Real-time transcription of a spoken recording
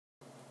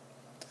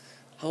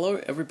Hello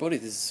everybody,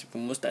 this is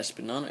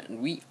SUPER-MUSTACHE-BANANA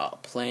and we are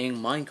playing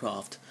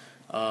Minecraft.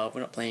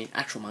 We're not playing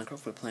actual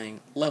Minecraft, we're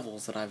playing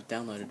levels that I've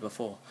downloaded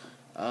before.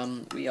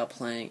 We are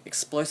playing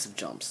explosive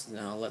jumps.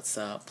 Now let's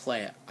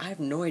play it. I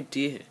have no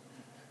idea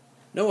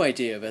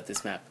about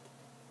this map.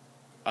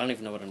 I don't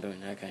even know what I'm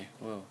doing. Okay,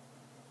 whoa.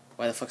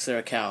 Why the fuck's there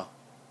a cow?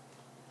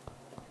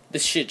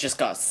 This shit just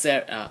got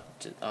set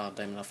oh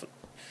damn enough. I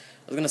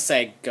was gonna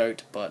say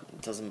goat, but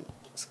it doesn't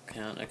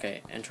count.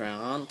 Okay,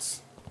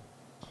 entrance.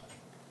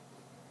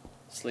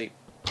 Sleep.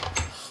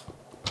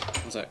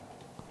 One sec.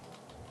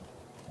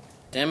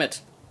 Damn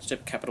it.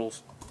 Stupid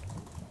capitals.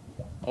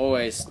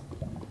 Always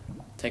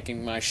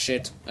taking my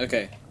shit.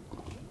 Okay.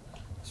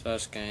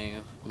 Search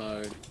game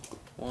mode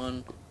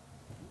 1.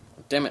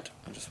 Damn it.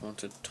 I just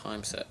wanted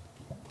time set.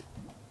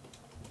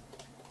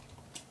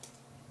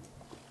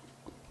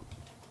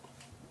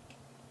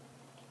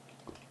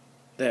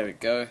 There we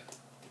go.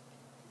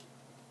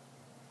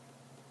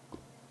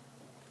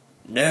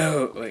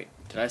 No! Wait.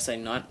 Did I say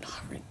night?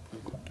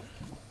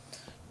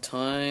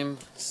 Time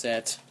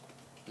set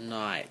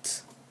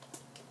night.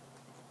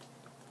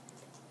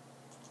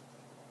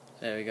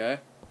 There we go.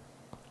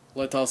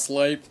 Let us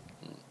sleep.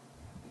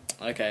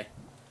 Okay.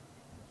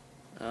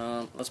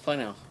 Let's play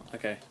now.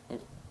 Okay.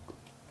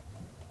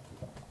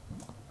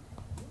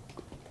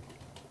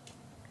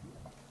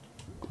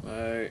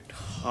 Mode.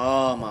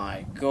 Oh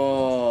my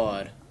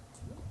god.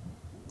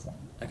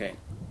 Okay.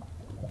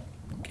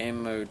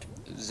 Game mode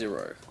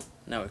 0.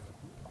 Now we.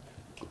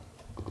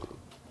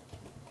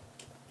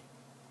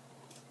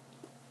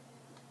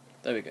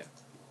 There we go.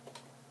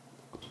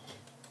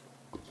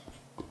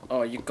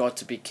 Oh, you got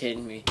to be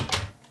kidding me.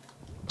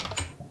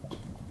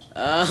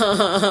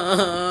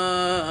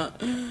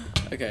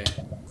 Okay,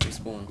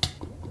 respawn.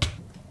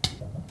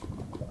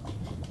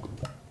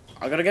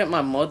 I gotta get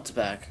my mods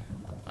back.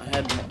 I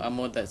had a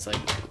mod that's like...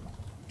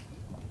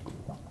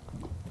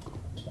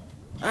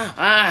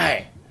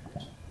 Hi!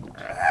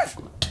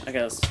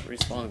 Okay, let's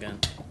respawn again.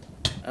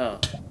 Oh.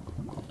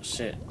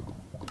 Shit.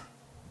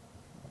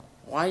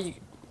 Why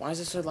is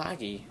it so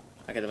laggy?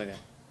 Okay, there we go.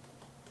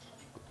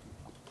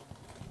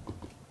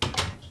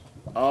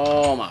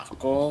 Oh my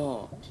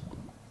god.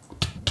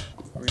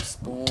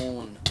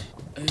 Respawn.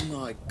 Oh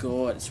my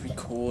god, it's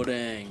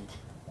recording.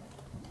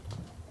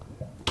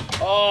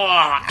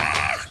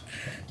 Oh!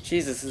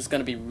 Jesus, this is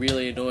gonna be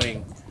really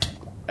annoying.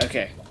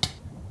 Okay.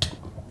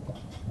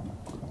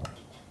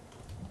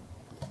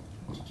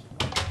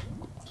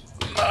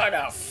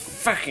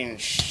 Motherfucking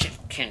shit,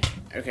 Kent.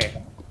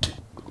 Okay.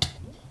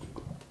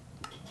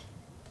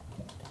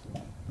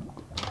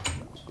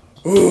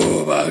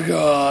 Oh my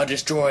god,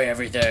 destroy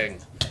everything.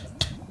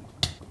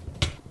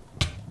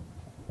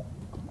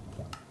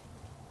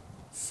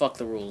 Fuck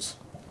the rules.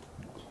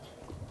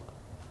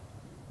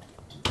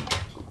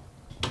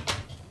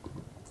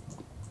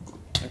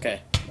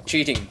 Okay,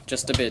 cheating,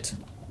 just a bit.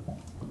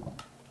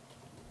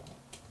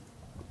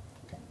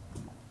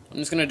 I'm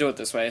just gonna do it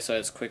this way so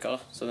it's quicker,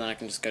 so then I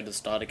can just go to the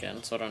start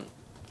again, so I don't...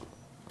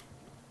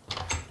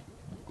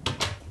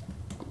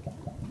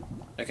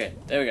 Okay,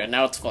 there we go,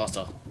 now it's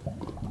faster.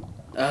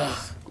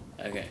 Ugh,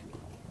 okay.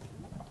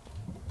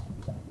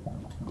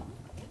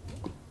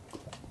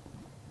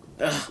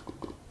 Ugh.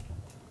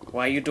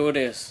 Why you do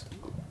this?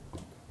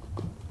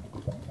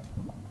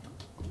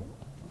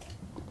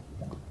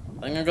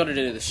 I think I gotta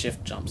do the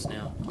shift jumps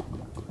now.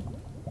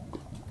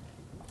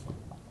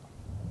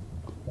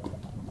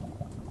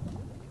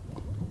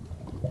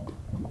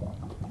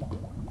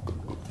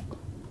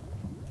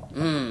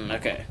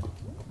 Okay.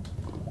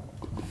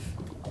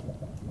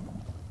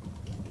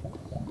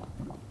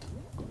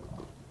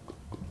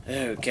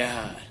 Oh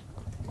god.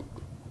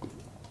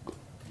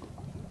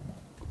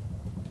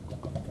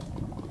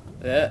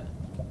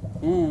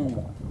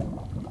 Ooh.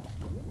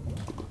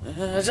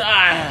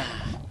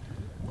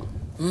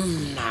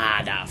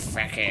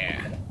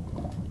 Motherfucker.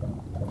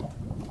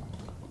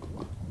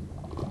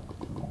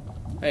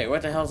 Hey,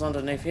 what the hell's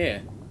underneath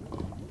here?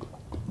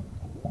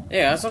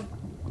 Yeah, that's a...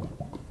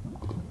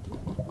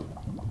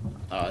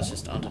 Oh, it's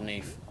just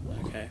underneath.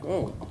 Okay.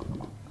 Whoa.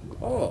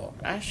 Oh,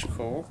 that's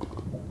cool.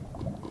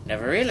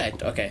 Never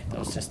realized. Okay, that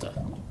was just a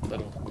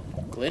little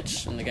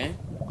glitch in the game.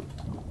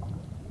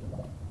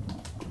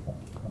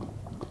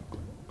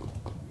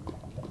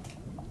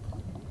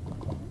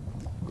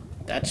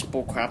 That's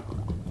bullcrap.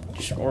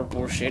 Just or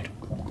bullshit.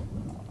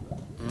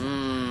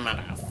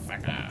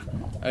 Motherfucker.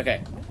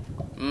 Okay.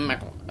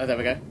 Oh, there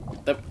we go.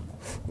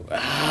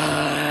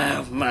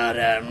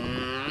 Mother.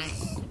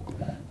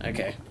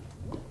 Okay.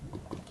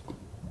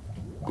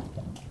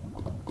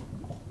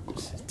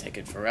 This is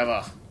taking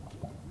forever.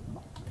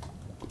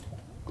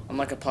 I'm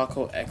like a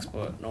parkour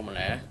expert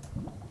normally.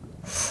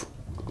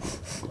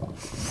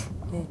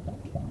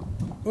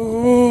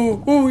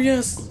 Oh,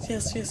 yes.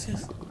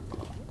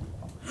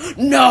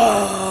 No!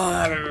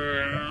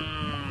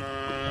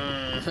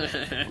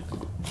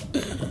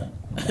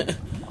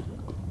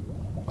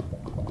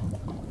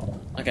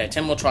 Okay,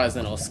 10 more tries,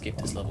 then I'll skip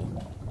this level.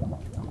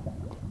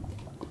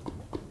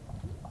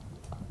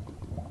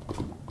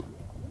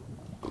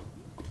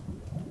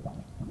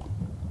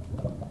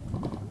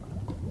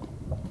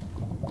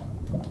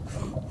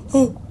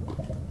 Oh!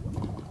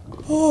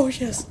 Oh,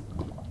 yes!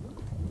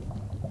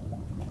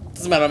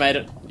 Doesn't matter, I made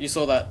it. You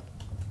saw that.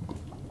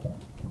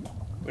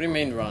 What do you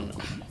mean, run?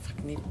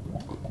 Fucking need...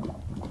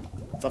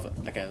 Stop it.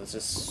 Okay, let's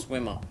just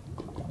swim up.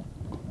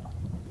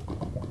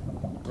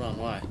 Run,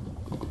 why?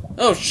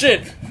 Oh,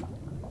 shit!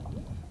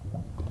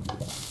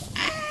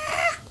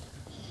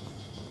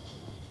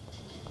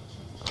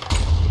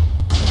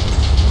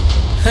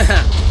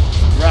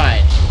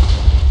 Right.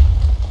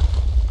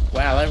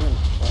 Wow, that went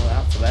all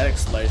out for that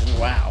explosion.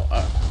 Wow.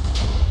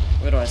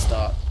 Where do I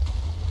start?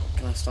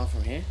 Can I start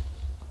from here?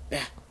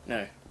 Yeah.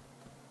 No.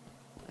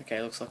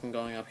 Okay, looks like I'm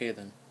going up here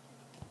then.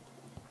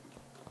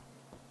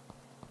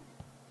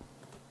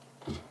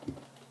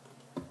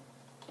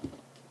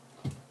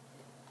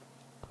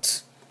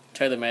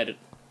 Totally made it.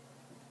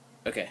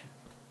 Okay.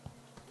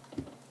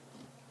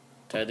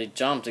 Totally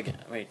jumped again.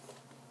 Wait.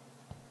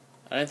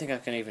 I don't think I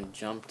can even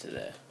jump to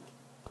there.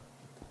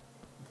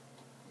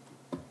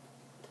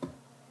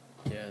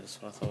 Yeah,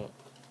 that's what I thought.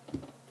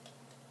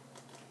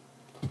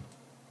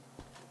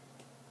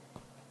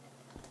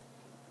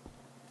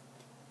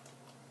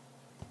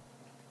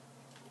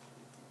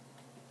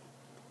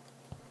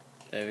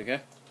 There we go.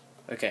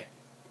 Okay.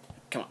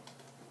 Come on.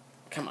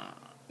 Come on.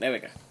 There we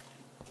go.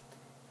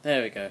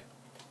 There we go.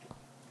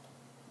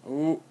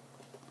 Ooh.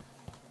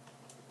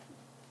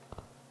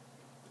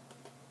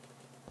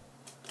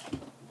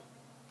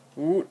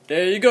 Ooh,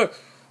 there you go.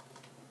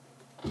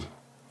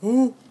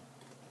 Ooh.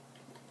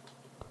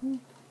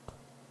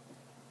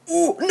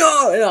 Ooh,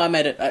 no! No, I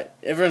made it.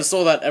 Everyone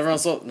saw that. Everyone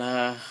saw...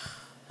 Nah.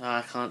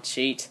 I can't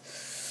cheat.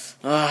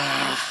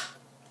 Ah.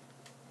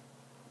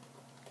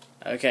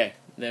 Okay.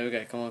 There we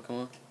go. Come on, come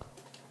on.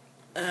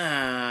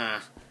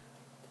 Ah.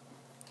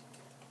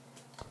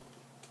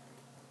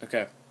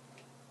 Okay.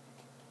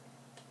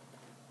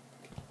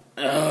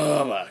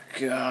 Oh my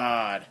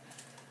god.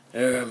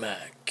 Oh my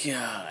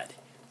god.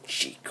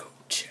 Chico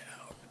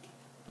Town.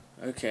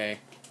 Okay.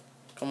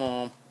 Come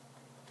on.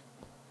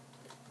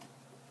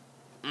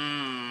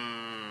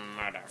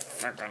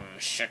 Motherfucking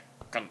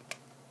chicken.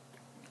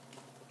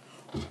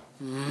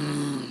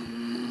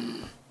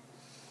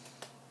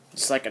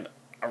 It's like a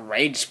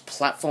rage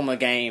platformer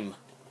game.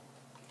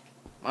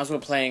 I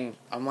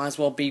might as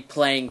well be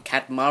playing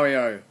Cat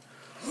Mario.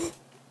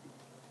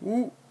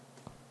 Ooh.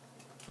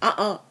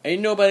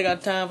 Ain't nobody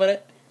got time for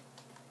that.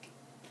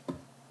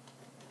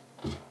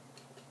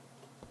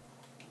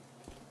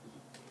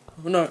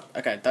 No,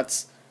 okay,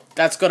 that's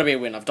gotta be a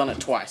win. I've done it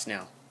twice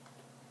now.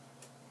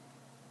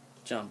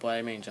 Jump, what do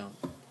you mean jump?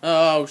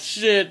 Oh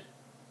shit!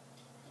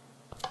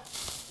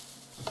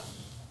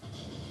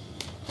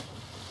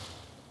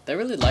 They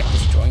really like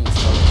destroying this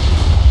level.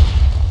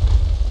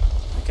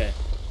 Okay.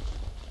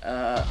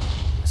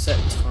 Set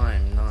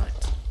time,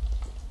 night.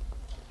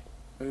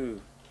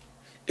 Ooh.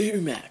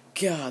 Oh my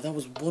god, that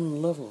was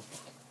one level.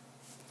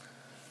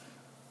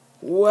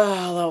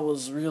 Wow, that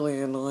was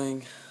really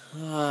annoying.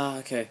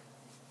 Okay.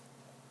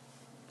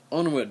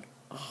 Onward.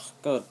 Oh,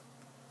 god.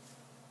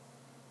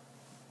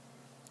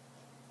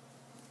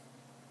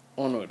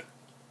 Onward.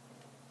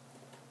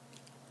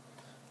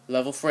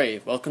 Level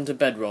 3. Welcome to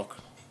Bedrock.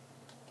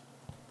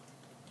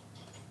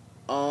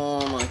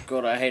 Oh my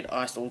god, I hate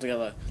ice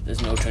altogether.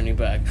 There's no turning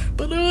back.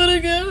 But I wanna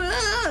go.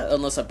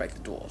 Unless I break the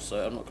door,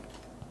 so I'm not gonna.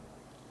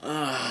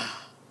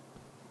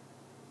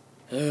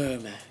 Oh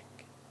my.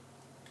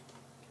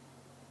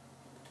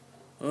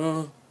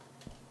 Oh.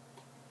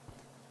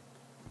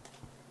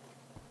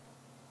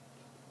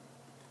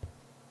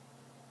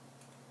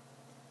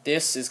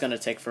 This is gonna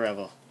take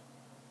forever.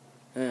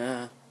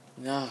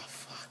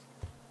 Fuck.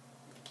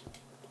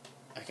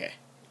 Okay.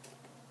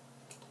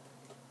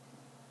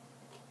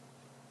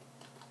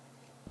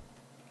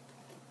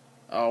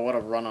 Oh, what a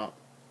run-up.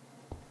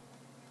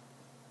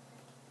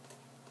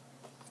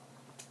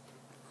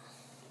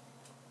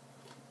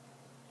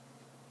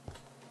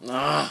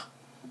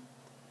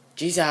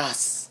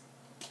 Jesus!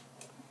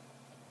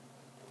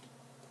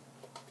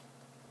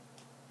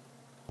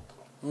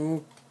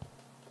 Ooh.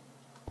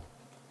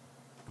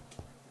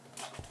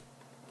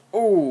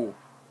 Ooh!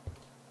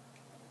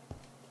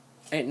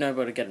 Ain't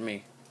nobody getting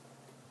me.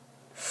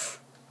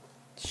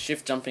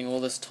 Shift jumping all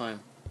this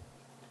time.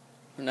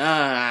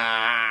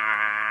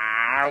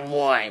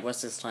 Why?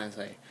 What's this time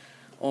say?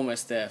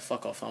 Almost there.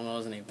 Fuck off. I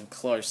wasn't even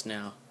close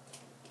now.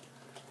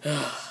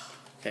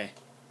 Okay.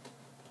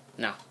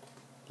 Now,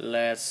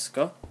 let's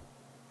go.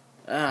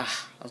 I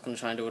was gonna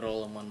try and do it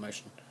all in one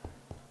motion.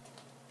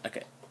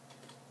 Okay.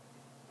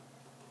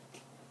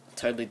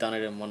 Totally done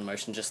it in one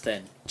motion just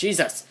then.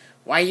 Jesus!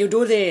 Why you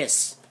do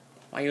this?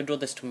 Why you do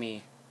this to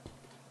me?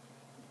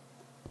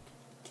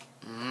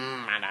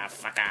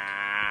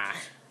 Motherfucker!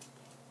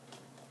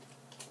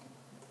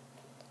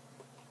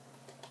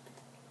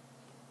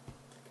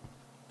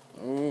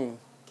 Ooh.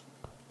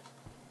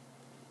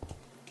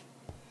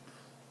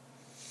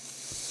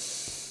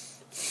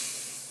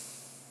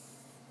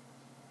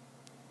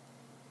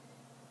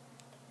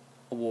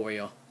 A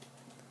warrior.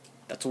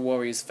 That's a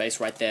warrior's face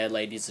right there,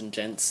 ladies and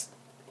gents.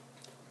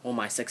 All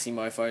my sexy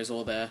mofos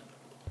all there.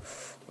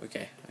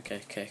 Okay,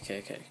 Okay.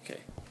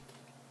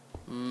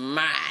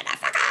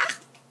 Motherfucker!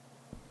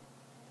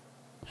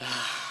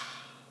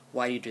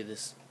 Why you do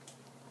this?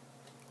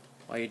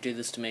 Why you do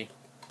this to me?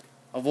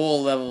 Of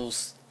all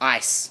levels,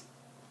 ice.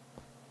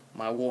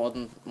 My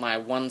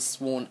one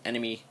sworn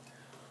enemy,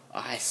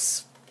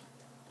 ice.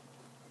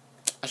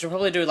 I should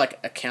probably do like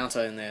a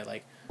counter in there,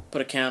 like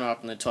put a counter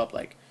up in the top,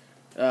 like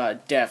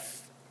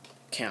death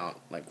count,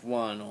 like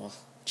 1 or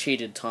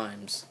cheated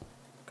times,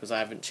 because I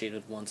haven't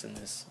cheated once in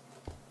this.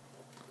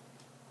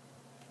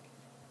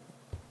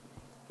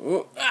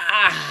 Ooh,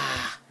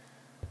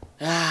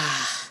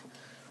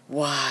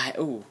 why?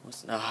 Ooh,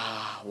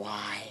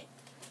 why?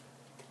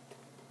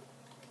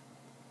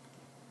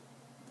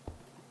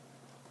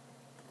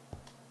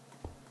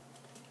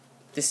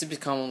 This has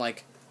become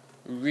like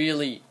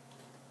really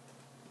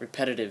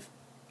repetitive.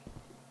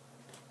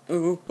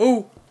 Ooh.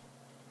 Oh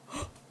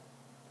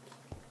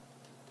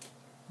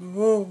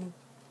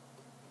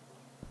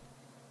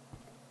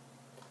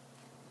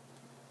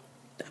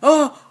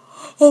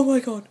my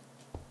god.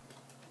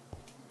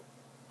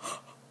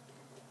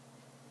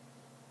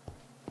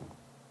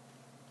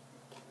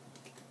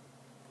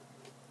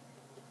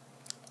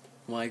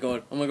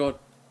 Oh my god.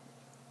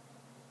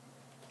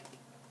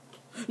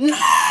 No!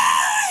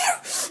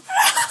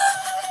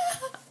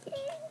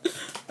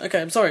 Okay,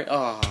 I'm sorry.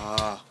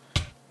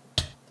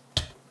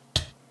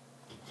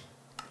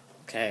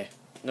 Okay,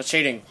 not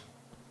cheating.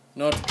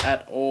 Not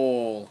at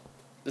all.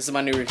 This is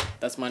my new,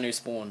 that's my new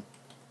spawn.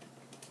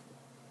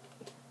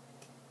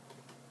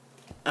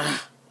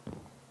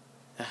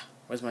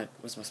 Where's my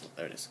spawn?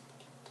 There it is.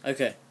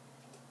 Okay.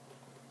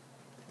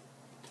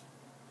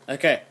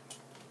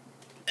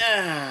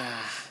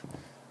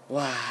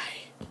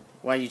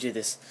 Why you do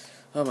this?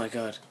 Oh my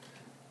god.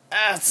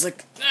 It's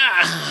like,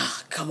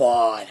 come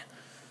on.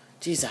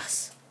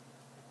 Jesus.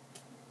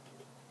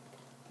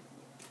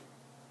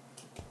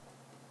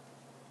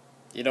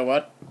 You know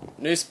what?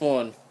 New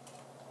spawn.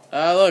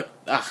 Look.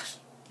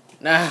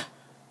 Nah.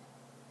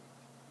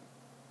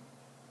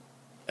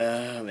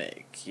 Oh my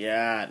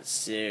god,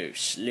 so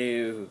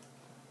slow.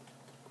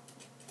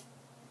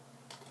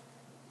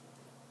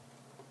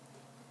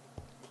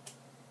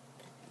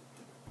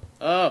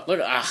 Oh,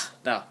 look.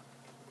 No.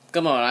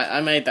 Come on, I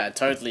made that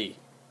totally.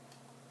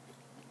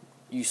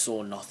 You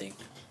saw nothing.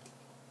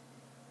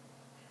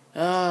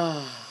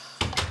 There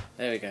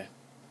we go.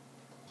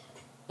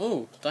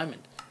 Oh,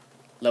 diamond.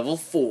 Level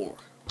 4.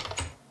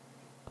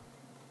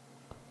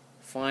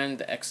 Find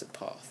the exit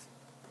path.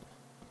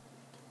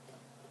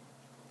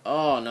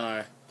 Oh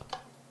no.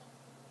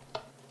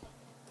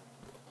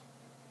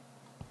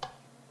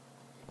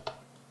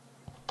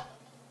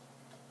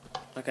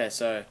 Okay,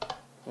 so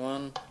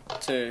 1,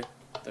 2,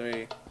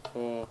 3,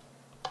 4,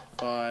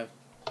 5,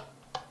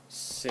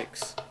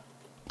 6.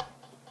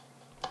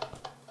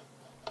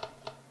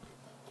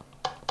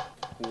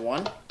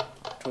 1,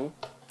 2,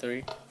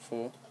 3,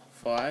 4,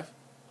 5.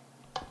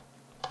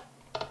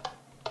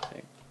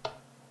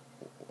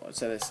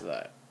 So this is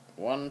like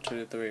 1,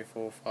 2, 3,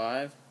 4,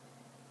 5,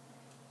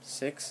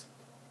 6.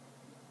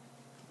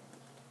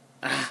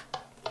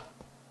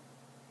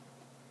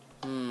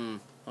 1,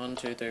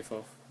 2, 3,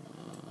 4.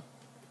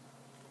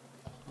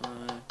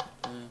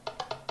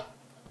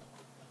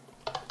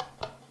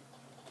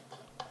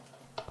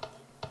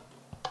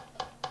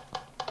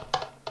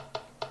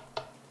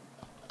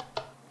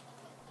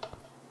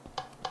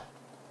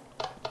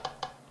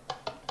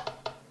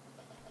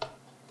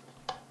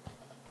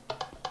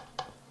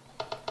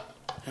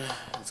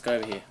 Let's go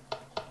over here.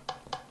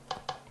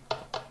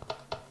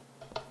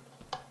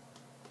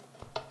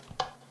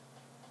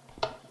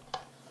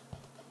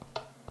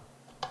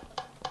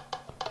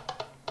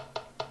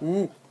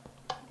 Ooh.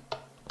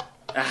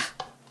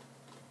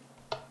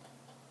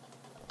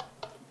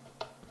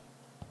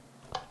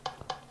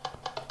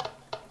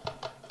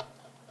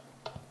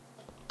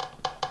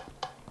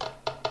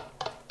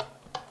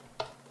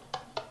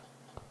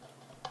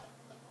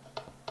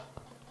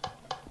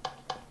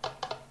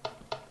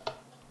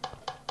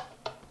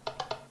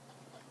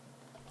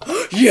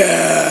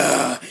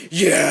 Yeah.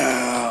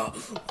 Woo.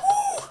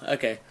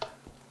 Okay.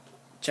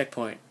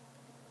 Checkpoint.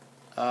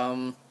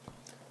 Left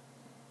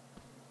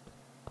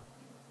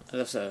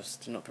service.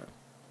 Do not.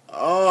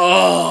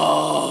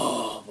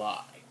 Oh my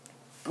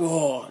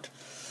god.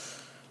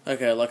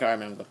 Okay, look, I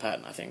remember the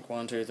pattern. I think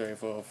 1, 2, 3,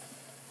 4,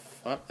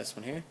 5. This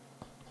one here.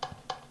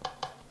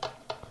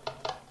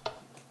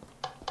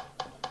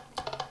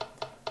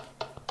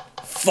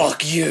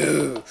 Fuck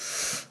you.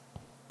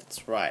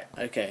 That's right.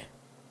 Okay.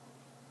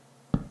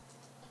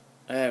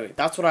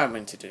 That's what I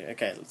meant to do.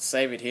 Okay, let's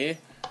save it here.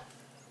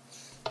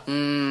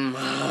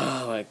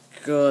 Oh my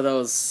god, that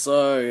was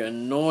so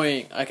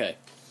annoying. Okay.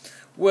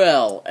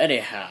 Well,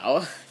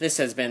 anyhow, this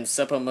has been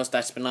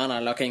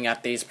SUPER-MUSTACHE-BANANA looking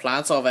at these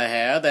plants over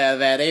here. They're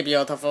very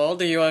beautiful.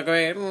 Do you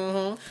agree?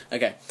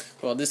 Okay.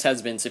 Well, this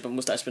has been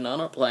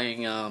SUPER-MUSTACHE-BANANA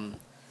playing,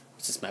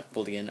 what's this map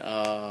called again?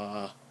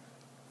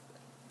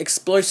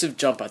 Explosive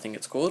Jump, I think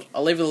it's called.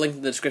 I'll leave the link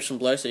in the description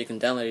below so you can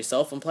download it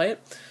yourself and play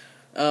it.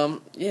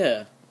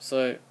 Yeah,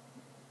 so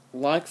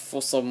like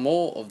for some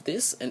more of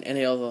this and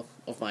any other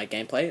of my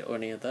gameplay or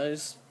any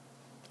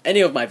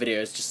of my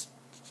videos, just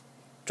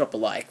drop a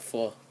like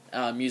for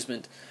our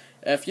amusement.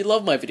 If you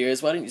love my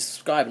videos, why don't you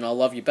subscribe and I'll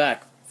love you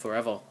back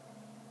forever.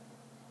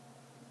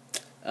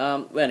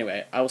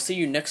 Anyway, I will see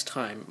you next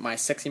time, my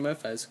sexy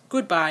mofos.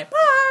 Goodbye.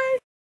 Bye!